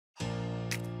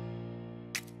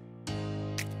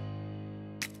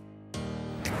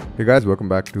Hey guys, welcome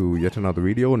back to yet another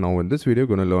video. Now in this video,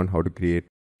 we're going to learn how to create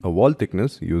a wall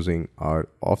thickness using our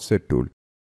offset tool.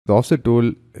 The offset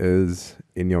tool is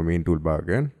in your main toolbar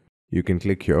again. You can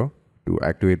click here to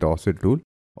activate the offset tool,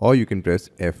 or you can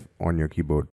press F on your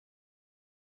keyboard.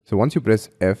 So once you press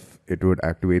F, it would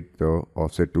activate the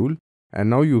offset tool,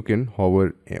 and now you can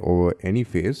hover over any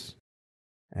face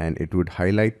and it would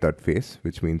highlight that face,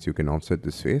 which means you can offset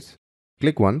this face.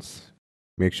 Click once.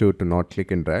 Make sure to not click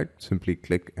and drag, simply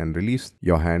click and release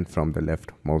your hand from the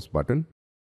left mouse button.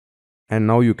 And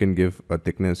now you can give a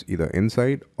thickness either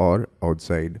inside or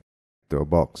outside the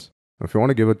box. Now if you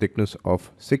want to give a thickness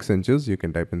of 6 inches, you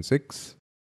can type in 6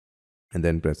 and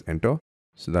then press enter.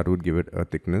 So that would give it a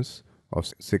thickness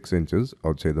of 6 inches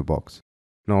outside the box.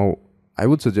 Now I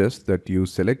would suggest that you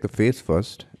select the face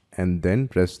first and then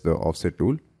press the offset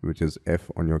tool, which is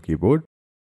F on your keyboard.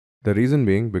 The reason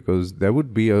being because there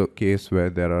would be a case where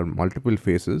there are multiple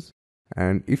faces,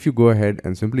 and if you go ahead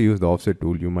and simply use the offset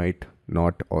tool, you might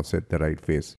not offset the right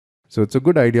face. So it's a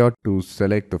good idea to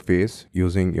select the face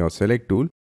using your select tool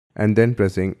and then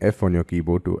pressing F on your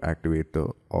keyboard to activate the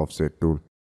offset tool.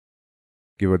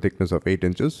 Give a thickness of 8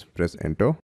 inches, press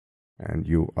enter, and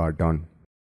you are done.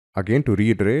 Again, to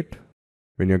reiterate,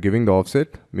 when you're giving the offset,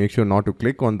 make sure not to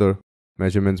click on the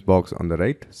measurements box on the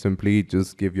right. Simply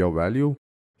just give your value,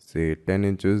 say 10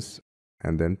 inches,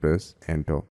 and then press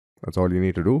enter. That's all you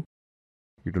need to do.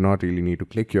 You do not really need to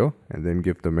click here and then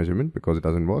give the measurement because it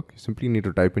doesn't work. You simply need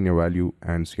to type in your value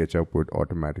and SketchUp would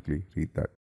automatically read that.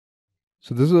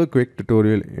 So this is a quick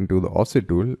tutorial into the offset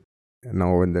tool.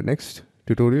 Now in the next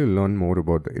tutorial, we'll learn more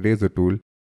about the eraser tool,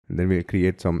 and then we'll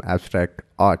create some abstract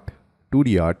art,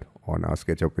 2D art on our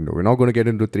SketchUp window. We're not going to get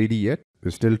into 3D yet.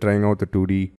 We're still trying out the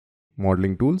 2D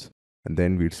modeling tools, and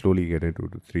then we'll slowly get into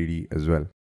 3D as well.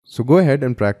 So go ahead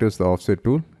and practice the offset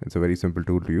tool. It's a very simple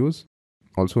tool to use.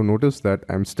 Also notice that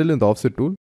I'm still in the offset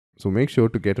tool. So make sure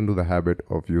to get into the habit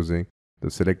of using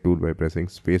the select tool by pressing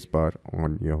spacebar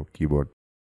on your keyboard.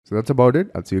 So that's about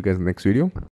it. I'll see you guys in the next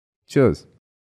video. Cheers.